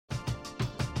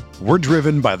We're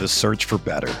driven by the search for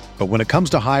better. But when it comes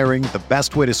to hiring, the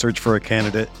best way to search for a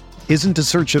candidate isn't to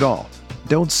search at all.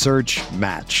 Don't search,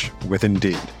 match with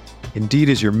Indeed. Indeed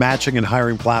is your matching and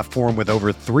hiring platform with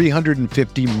over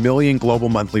 350 million global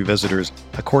monthly visitors,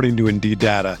 according to Indeed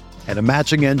data, and a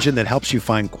matching engine that helps you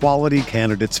find quality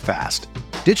candidates fast.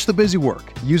 Ditch the busy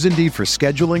work. Use Indeed for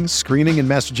scheduling, screening, and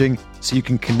messaging so you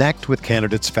can connect with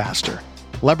candidates faster.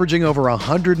 Leveraging over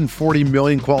 140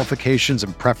 million qualifications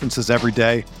and preferences every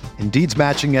day, Indeed's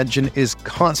matching engine is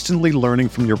constantly learning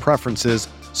from your preferences,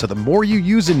 so the more you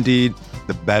use Indeed,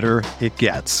 the better it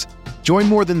gets. Join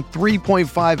more than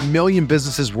 3.5 million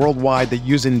businesses worldwide that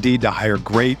use Indeed to hire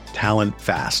great talent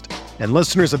fast. And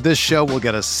listeners of this show will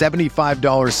get a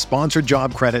 $75 sponsored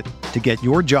job credit to get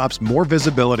your jobs more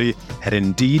visibility at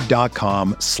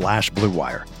Indeed.com/Blue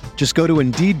Wire. Just go to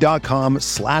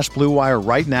Indeed.com/Blue Wire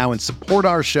right now and support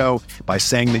our show by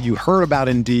saying that you heard about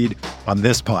Indeed on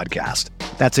this podcast.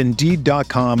 That's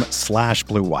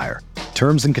Indeed.com/Blue Wire.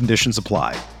 Terms and conditions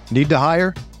apply. Need to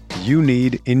hire? You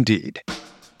need Indeed.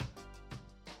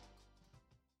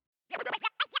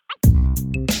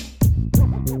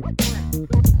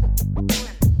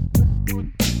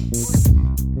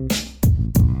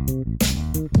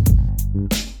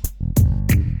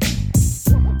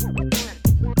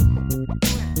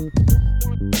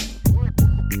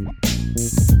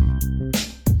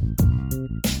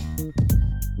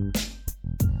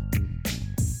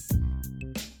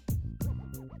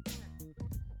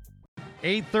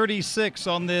 .36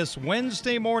 on this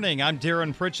Wednesday morning. I'm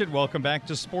Darren Pritchett. Welcome back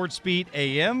to Sports Beat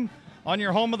AM on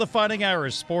your home of the Fighting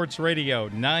Irish, Sports Radio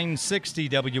 960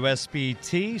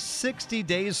 WSBT. 60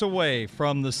 days away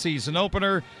from the season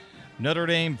opener. Notre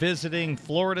Dame visiting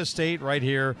Florida State right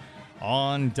here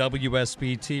on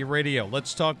WSBT Radio.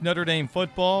 Let's talk Notre Dame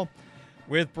football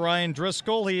with Brian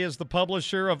Driscoll. He is the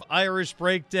publisher of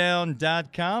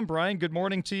IrishBreakdown.com. Brian, good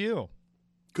morning to you.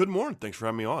 Good morning. Thanks for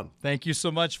having me on. Thank you so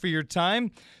much for your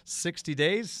time. 60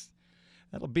 days.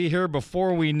 That'll be here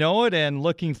before we know it, and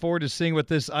looking forward to seeing what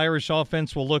this Irish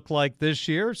offense will look like this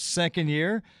year. Second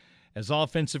year as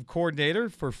offensive coordinator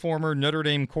for former Notre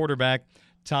Dame quarterback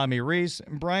Tommy Rees.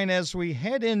 And Brian, as we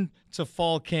head into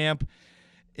fall camp,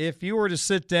 if you were to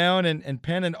sit down and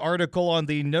pen an article on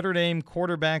the Notre Dame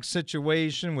quarterback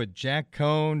situation with Jack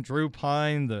Cohn, Drew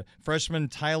Pyne, the freshman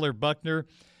Tyler Buchner,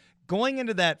 going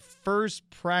into that first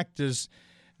practice,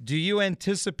 do you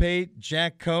anticipate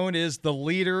Jack Cohn is the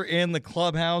leader in the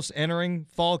clubhouse entering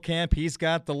fall camp? He's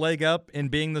got the leg up in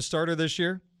being the starter this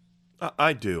year?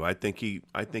 I do. I think he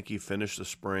finished the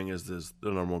spring as the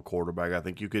number one quarterback. I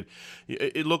think you could.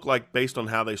 It looked like, based on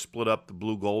how they split up the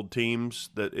blue gold teams,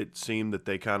 that it seemed that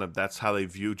they that's how they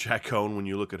view Jack Cohn. When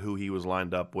you look at who he was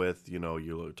lined up with,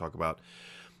 you talk about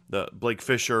the Blake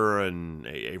Fisher and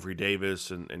Avery Davis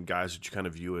and guys that you kind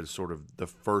of view as sort of the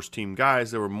first team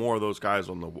guys. There were more of those guys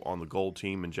on the gold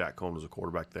team, and Jack Cohn was a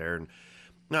quarterback there. And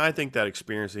now I think that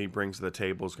experience that he brings to the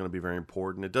table is going to be very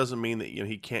important. It doesn't mean that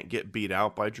he can't get beat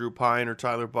out by Drew Pyne or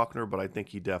Tyler Buchner, but I think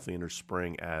he definitely enters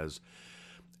spring as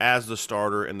the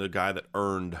starter and the guy that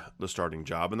earned the starting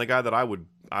job, and the guy that I would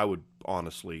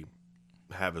honestly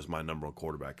have as my number one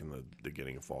quarterback in the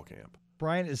beginning of fall camp.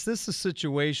 Brian, is this a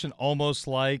situation almost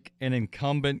like an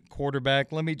incumbent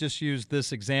quarterback? Let me just use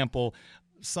this example.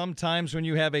 Sometimes when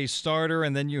you have a starter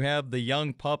and then you have the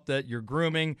young pup that you're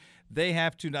grooming, they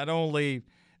have to not only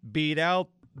beat out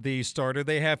the starter,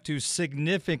 they have to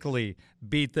significantly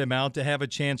beat them out to have a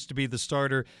chance to be the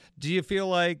starter. Do you feel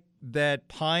like that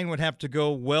Pyne would have to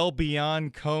go well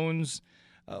beyond Cohn's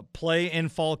play in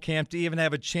fall camp to even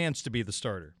have a chance to be the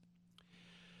starter?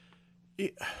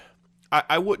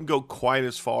 I wouldn't go quite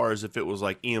as far as if it was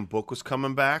like Ian Book was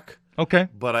coming back. Okay.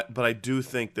 But I do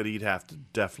think that he'd have to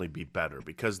definitely be better,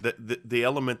 because the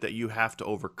element that you have to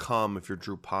overcome if you're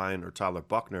Drew Pyne or Tyler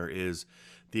Buchner is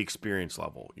the experience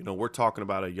level. We're talking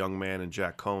about a young man in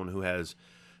Jack Cohn who has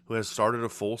started a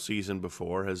full season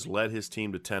before, has led his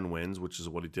team to 10 wins, which is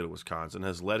what he did at Wisconsin,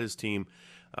 has led his team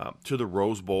to the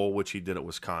Rose Bowl, which he did at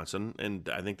Wisconsin, and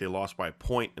I think they lost by a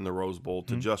point in the Rose Bowl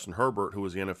to Justin Herbert, who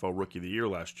was the NFL Rookie of the Year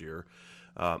last year,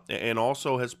 and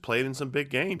also has played in some big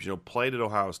games. Played at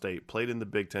Ohio State, played in the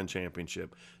Big Ten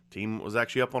Championship. Team was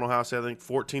actually up on Ohio State, I think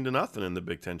 14-0 in the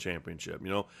Big Ten Championship.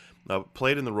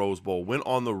 Played in the Rose Bowl, went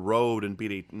on the road and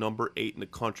beat a number 8 in the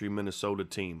country Minnesota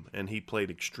team, and he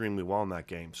played extremely well in that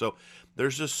game. So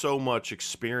there's just so much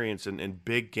experience and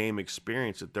big game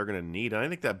experience that they're going to need. And I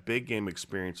think that big game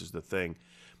experience is the thing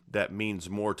that means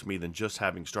more to me than just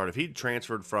having started. If he'd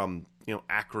transferred from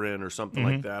Akron or something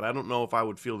like that, I don't know if I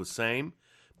would feel the same,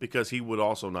 because he would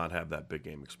also not have that big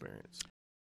game experience.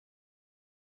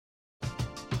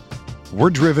 We're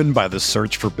driven by the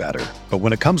search for better. But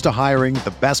when it comes to hiring,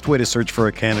 the best way to search for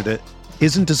a candidate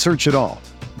isn't to search at all.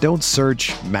 Don't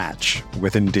search, match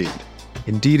with Indeed.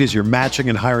 Indeed is your matching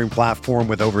and hiring platform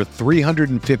with over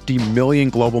 350 million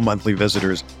global monthly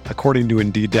visitors, according to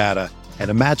Indeed data, and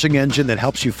a matching engine that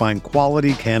helps you find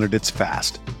quality candidates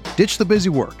fast. Ditch the busy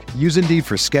work. Use Indeed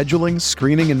for scheduling,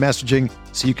 screening, and messaging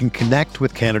so you can connect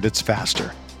with candidates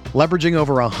faster. Leveraging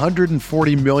over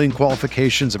 140 million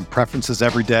qualifications and preferences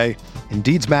every day,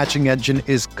 Indeed's matching engine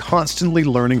is constantly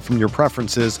learning from your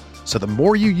preferences, so the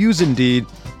more you use Indeed,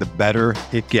 the better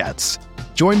it gets.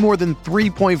 Join more than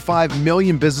 3.5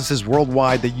 million businesses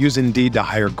worldwide that use Indeed to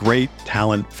hire great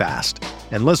talent fast.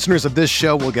 And listeners of this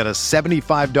show will get a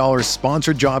 $75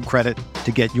 sponsored job credit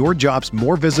to get your jobs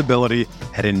more visibility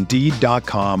at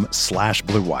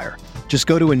Indeed.com/Blue Wire. Just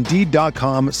go to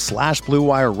Indeed.com/Blue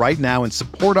Wire right now and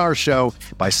support our show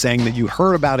by saying that you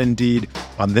heard about Indeed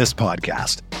on this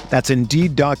podcast. That's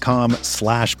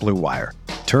Indeed.com/Blue Wire.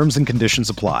 Terms and conditions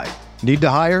apply. Need to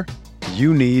hire?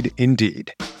 You need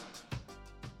Indeed.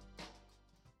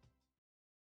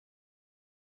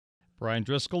 Brian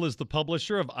Driscoll is the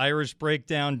publisher of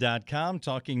IrishBreakdown.com,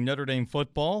 talking Notre Dame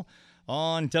football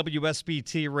on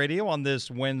WSBT Radio on this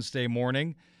Wednesday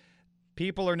morning.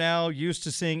 People are now used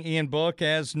to seeing Ian Book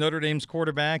as Notre Dame's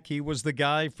quarterback. He was the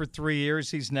guy for 3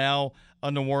 years. He's now a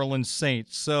New Orleans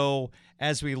Saint. So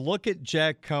as we look at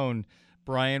Jack Coan,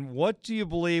 Brian, what do you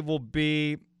believe will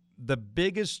be the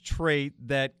biggest trait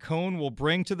that Coan will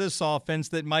bring to this offense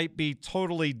that might be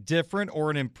totally different or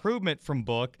an improvement from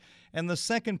Book? And the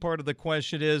second part of the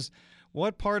question is,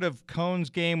 what part of Coan's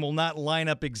game will not line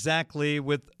up exactly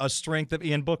with a strength of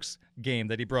Ian Book's game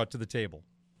that he brought to the table?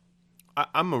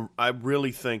 I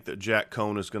really think that Jack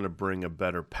Coan is going to bring a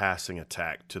better passing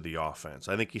attack to the offense.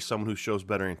 I think he's someone who shows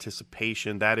better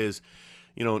anticipation. That is,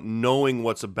 knowing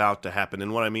what's about to happen.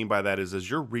 And what I mean by that is, as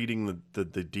you're reading the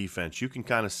defense, you can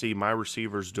kind of see my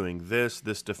receiver's doing this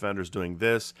defender's doing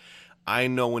this. I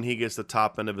know when he gets the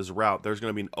top end of his route, there's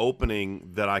going to be an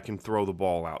opening that I can throw the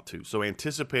ball out to. So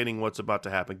anticipating what's about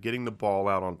to happen, getting the ball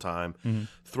out on time,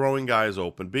 throwing guys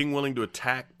open, being willing to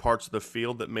attack parts of the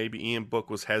field that maybe Ian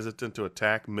Book was hesitant to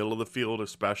attack, middle of the field,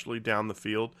 especially down the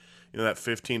field, that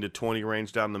 15 to 20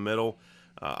 range down the middle.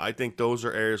 I think those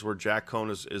are areas where Jack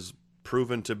Coan is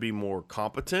proven to be more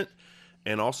competent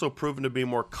and also proven to be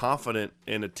more confident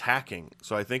in attacking.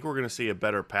 So I think we're going to see a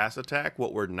better pass attack.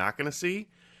 What we're not going to see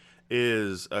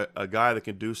is a guy that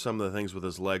can do some of the things with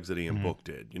his legs that Ian Book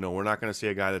did. We're not going to see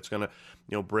a guy that's going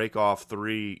to, break off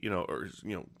three,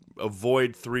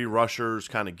 avoid three rushers,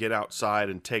 kind of get outside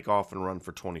and take off and run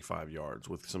for 25 yards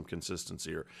with some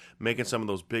consistency, or making some of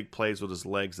those big plays with his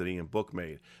legs that Ian Book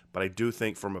made. But I do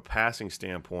think from a passing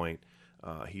standpoint,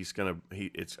 I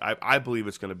believe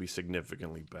it's going to be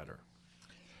significantly better.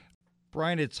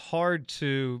 Brian, it's hard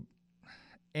to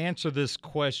answer this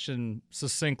question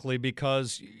succinctly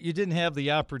because you didn't have the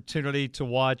opportunity to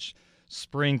watch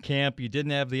spring camp. You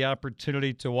didn't have the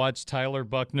opportunity to watch Tyler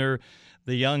Buchner,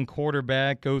 the young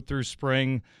quarterback, go through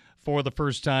spring for the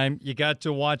first time. You got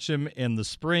to watch him in the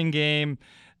spring game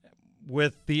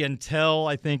with the intel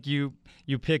I think you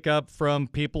pick up from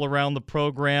people around the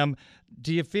program.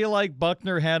 Do you feel like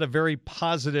Buchner had a very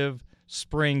positive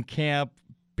spring camp?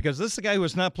 Because this is a guy who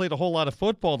has not played a whole lot of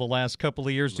football the last couple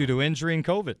of years due to injury and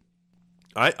COVID.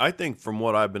 I think from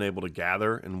what I've been able to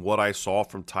gather and what I saw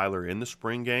from Tyler in the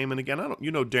spring game, and again, I don't,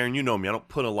 Darren, you know me, I don't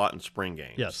put a lot in spring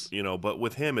games. Yes. But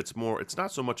with him, it's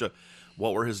not so much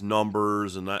what were his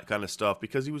numbers and that kind of stuff,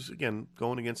 because he was, again,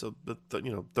 going against the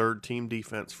third team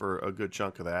defense for a good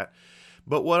chunk of that.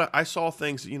 But what I saw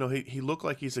things, he looked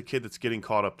like he's a kid that's getting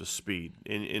caught up to speed.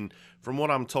 And from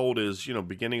what I'm told is,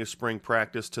 beginning of spring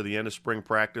practice to the end of spring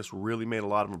practice, really made a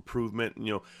lot of improvement,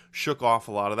 shook off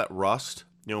a lot of that rust,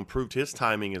 improved his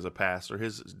timing as a passer,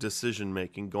 his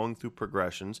decision-making, going through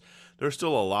progressions. There's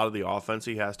still a lot of the offense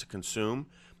he has to consume.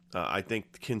 I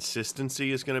think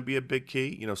consistency is going to be a big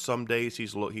key. Some days he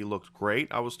looked great,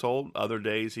 I was told. Other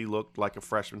days he looked like a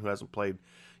freshman who hasn't played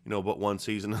but one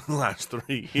season in the last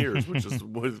 3 years, which is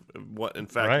what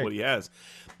he has.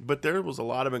 But there was a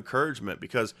lot of encouragement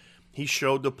because he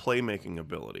showed the playmaking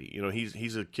ability.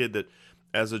 He's a kid that,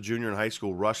 as a junior in high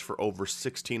school, rushed for over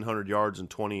 1,600 yards and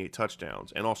 28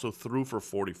 touchdowns, and also threw for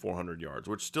 4,400 yards,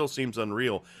 which still seems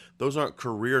unreal. Those aren't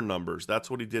career numbers. That's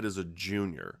what he did as a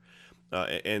junior.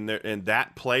 And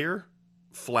that player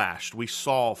flashed. We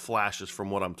saw flashes, from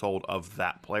what I'm told, of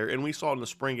that player, and we saw it in the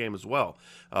spring game as well,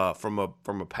 from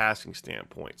a passing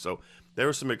standpoint. So there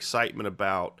was some excitement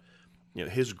about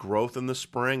his growth in the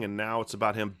spring, and now it's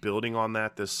about him building on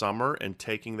that this summer and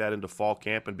taking that into fall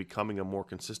camp and becoming a more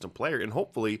consistent player. And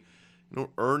hopefully,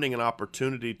 earning an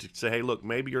opportunity to say, hey, look,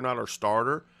 maybe you're not our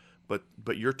starter,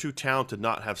 but you're too talented to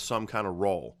not have some kind of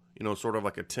role. Sort of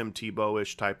like a Tim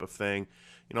Tebow-ish type of thing.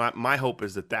 My hope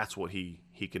is that that's what he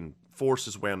can force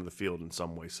his way onto the field in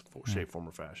some way, shape, form,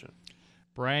 or fashion.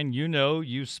 Brian,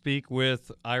 you speak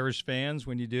with Irish fans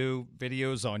when you do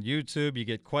videos on YouTube. You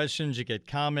get questions, you get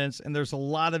comments, and there's a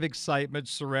lot of excitement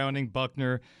surrounding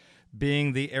Buckner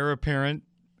being the heir apparent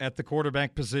at the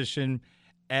quarterback position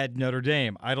at Notre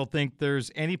Dame. I don't think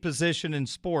there's any position in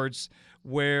sports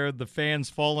where the fans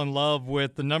fall in love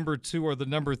with the number 2 or the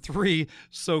number 3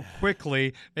 so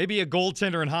quickly. Maybe a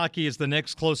goaltender in hockey is the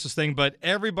next closest thing, but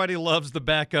everybody loves the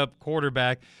backup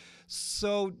quarterback.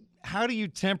 So how do you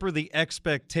temper the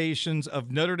expectations of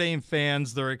Notre Dame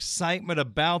fans, their excitement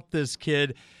about this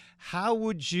kid? How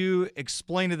would you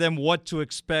explain to them what to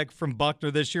expect from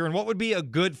Buckner this year, and what would be a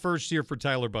good first year for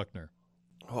Tyler Buckner?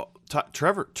 Well,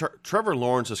 Trevor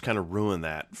Lawrence has kind of ruined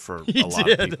that for a lot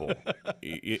of people.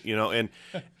 And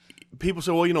people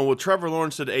say, well, Trevor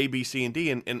Lawrence did A, B, C, and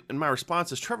D, and my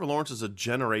response is Trevor Lawrence is a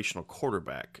generational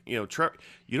quarterback. You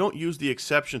don't use the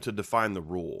exception to define the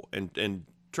rule, and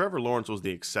Trevor Lawrence was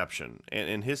the exception,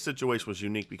 and his situation was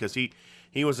unique because he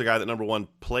was a guy that, number one,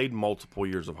 played multiple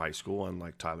years of high school,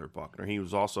 unlike Tyler Buckner. He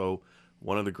was also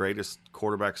one of the greatest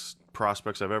quarterbacks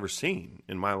prospects I've ever seen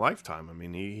in my lifetime. I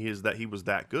mean, he was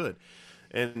that good.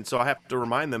 And so I have to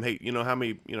remind them, hey, how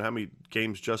many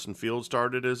games Justin Fields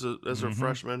started as a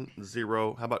freshman?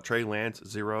 0. How about Trey Lance?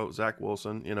 0. Zach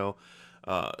Wilson,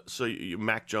 So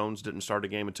Mac Jones didn't start a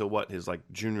game until his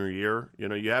junior year.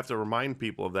 You have to remind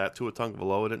people of that. Tua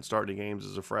Tagovailoa didn't start any games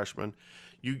as a freshman.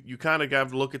 You kind of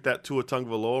have to look at that Tua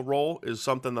Tagovailoa role is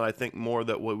something that I think more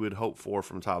that what we would hope for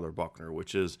from Tyler Buckner,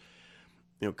 which is,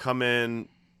 come in,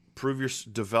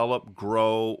 develop,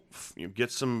 grow,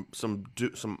 get some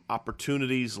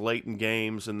opportunities late in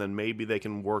games, and then maybe they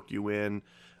can work you in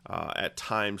at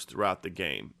times throughout the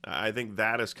game. I think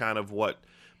that is kind of what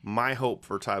my hope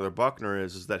for Tyler Buckner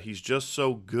is that he's just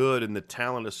so good and the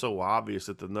talent is so obvious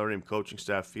that the Notre Dame coaching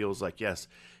staff feels like, yes,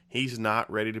 he's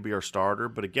not ready to be our starter.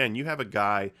 But again, you have a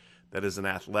guy that is an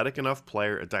athletic enough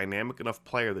player, a dynamic enough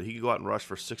player that he can go out and rush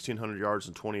for 1,600 yards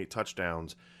and 28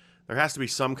 touchdowns. There has to be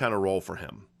some kind of role for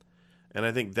him. And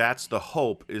I think that's the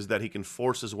hope, is that he can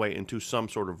force his way into some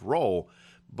sort of role.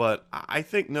 But I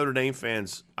think Notre Dame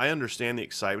fans, I understand the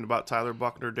excitement about Tyler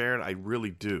Buckner, Darren. I really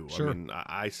do. Sure. I mean,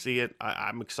 I see it.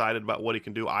 I'm excited about what he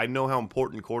can do. I know how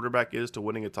important quarterback is to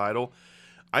winning a title.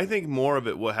 I think more of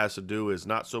it what has to do is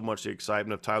not so much the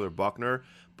excitement of Tyler Buckner,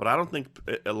 but I don't think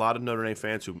a lot of Notre Dame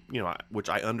fans who, which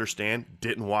I understand,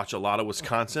 didn't watch a lot of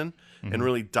Wisconsin and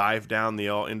really dive down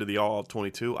into the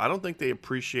All-22. I don't think they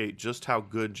appreciate just how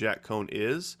good Jack Cohn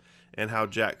is and how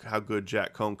good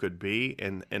Jack Cohn could be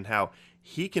and how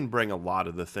he can bring a lot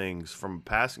of the things from a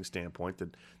passing standpoint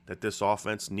that this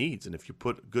offense needs. And if you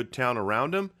put good talent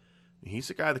around him, he's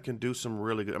a guy that can do some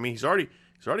really good. I mean, he's already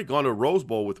gone to a Rose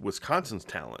Bowl with Wisconsin's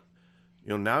talent.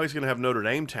 Now he's going to have Notre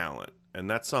Dame talent, and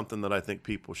that's something that I think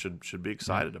people should be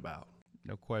excited about.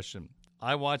 No question.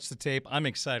 I watched the tape. I'm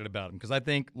excited about him because I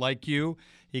think, like you,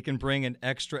 he can bring an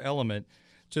extra element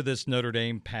to this Notre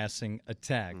Dame passing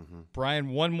attack. Brian,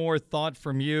 one more thought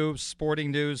from you.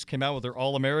 Sporting News came out with their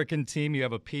All-American team. You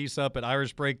have a piece up at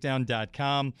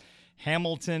irishbreakdown.com.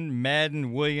 Hamilton,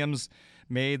 Madden, Williams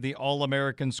made the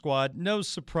All-American squad. No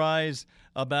surprise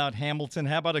about Hamilton.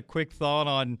 How about a quick thought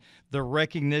on the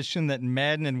recognition that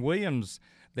Madden and Williams,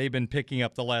 they've been picking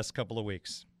up the last couple of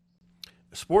weeks?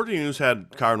 Sporting News had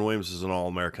Kyren Williams as an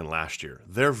All-American last year.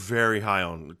 They're very high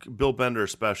on – Bill Bender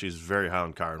especially is very high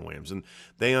on Kyren Williams, and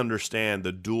they understand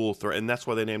the dual threat, and that's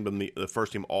why they named him the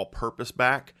first-team all-purpose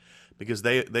back, because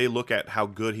they look at how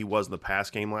good he was in the pass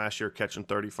game last year, catching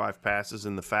 35 passes,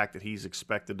 and the fact that he's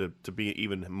expected to be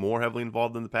even more heavily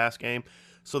involved in the pass game.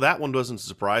 So that one doesn't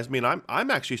surprise me, and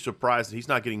I'm actually surprised that he's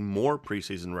not getting more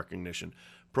preseason recognition.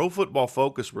 Pro Football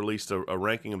Focus released a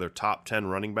ranking of their top 10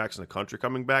 running backs in the country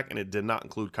coming back, and it did not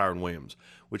include Kyren Williams,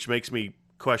 which makes me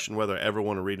question whether I ever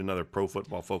want to read another Pro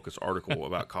Football Focus article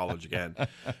about college again.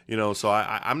 So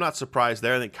I'm not surprised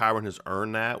there. I think Kyren has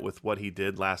earned that with what he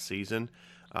did last season.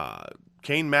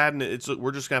 Kane Madden,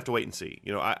 we're just going to have to wait and see.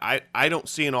 I don't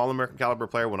see an All-American caliber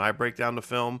player when I break down the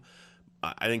film.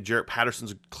 I think Jarrett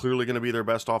Patterson's clearly going to be their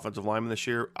best offensive lineman this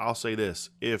year. I'll say this.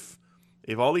 If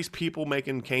all these people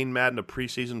making Kane Madden a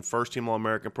preseason first-team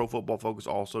All-American, Pro Football Focus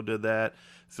also did that.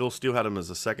 Phil Steele had him as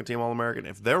a second-team All-American.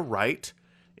 If they're right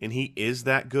and he is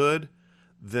that good,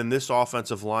 then this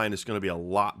offensive line is going to be a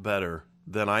lot better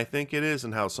than I think it is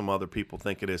and how some other people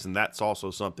think it is. And that's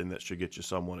also something that should get you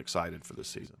somewhat excited for this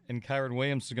season. And Kyren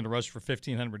Williams is going to rush for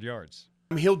 1,500 yards.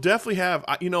 I mean, he'll definitely have,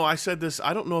 I said this,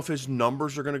 I don't know if his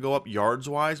numbers are going to go up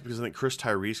yards-wise because I think Chris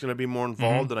Tyree is going to be more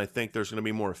involved and I think there's going to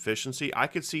be more efficiency. I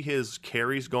could see his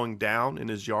carries going down and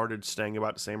his yardage staying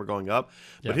about the same or going up,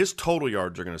 but his total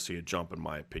yards are going to see a jump in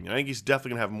my opinion. I think he's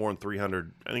definitely going to have more than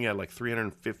 300. I think he had like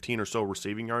 315 or so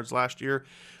receiving yards last year.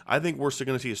 I think we're still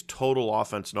going to see his total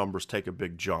offense numbers take a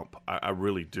big jump. I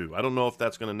really do. I don't know if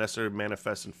that's going to necessarily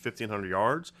manifest in 1,500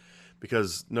 yards,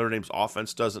 because Notre Dame's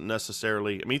offense doesn't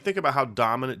necessarily – I mean, think about how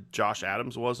dominant Josh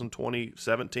Adams was in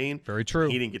 2017. Very true.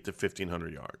 He didn't get to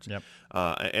 1,500 yards. Yep.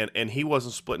 And he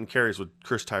wasn't splitting carries with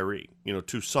Chris Tyree,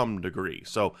 to some degree.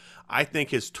 So I think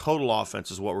his total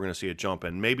offense is what we're going to see a jump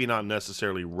in. Maybe not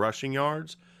necessarily rushing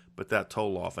yards, but that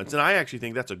total offense. And I actually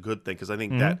think that's a good thing because I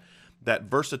think that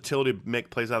versatility to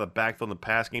make plays out of the backfield in the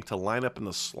pass game, to line up in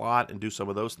the slot and do some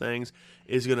of those things,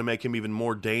 is going to make him even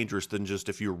more dangerous than just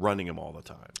if you're running him all the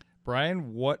time.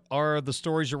 Brian, what are the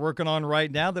stories you're working on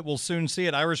right now that we'll soon see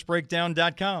at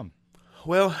irishbreakdown.com?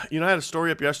 Well, I had a story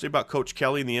up yesterday about Coach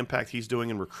Kelly and the impact he's doing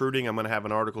in recruiting. I'm going to have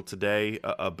an article today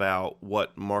about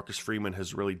what Marcus Freeman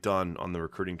has really done on the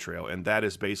recruiting trail, and that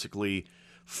is basically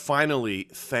finally,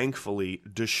 thankfully,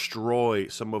 destroy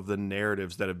some of the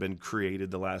narratives that have been created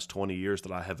the last 20 years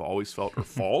that I have always felt are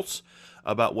false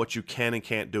about what you can and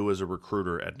can't do as a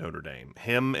recruiter at Notre Dame.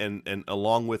 Him and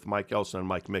along with Mike Elson and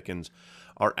Mike Mickens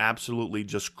are absolutely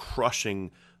just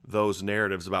crushing those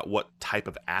narratives about what type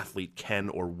of athlete can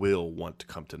or will want to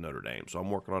come to Notre Dame. So I'm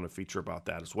working on a feature about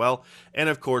that as well. And,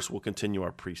 of course, we'll continue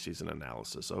our preseason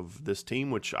analysis of this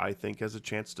team, which I think has a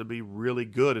chance to be really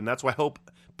good. And that's why I hope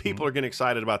people are getting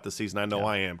excited about this season. I know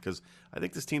I am, because I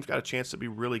think this team's got a chance to be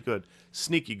really good,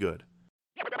 sneaky good.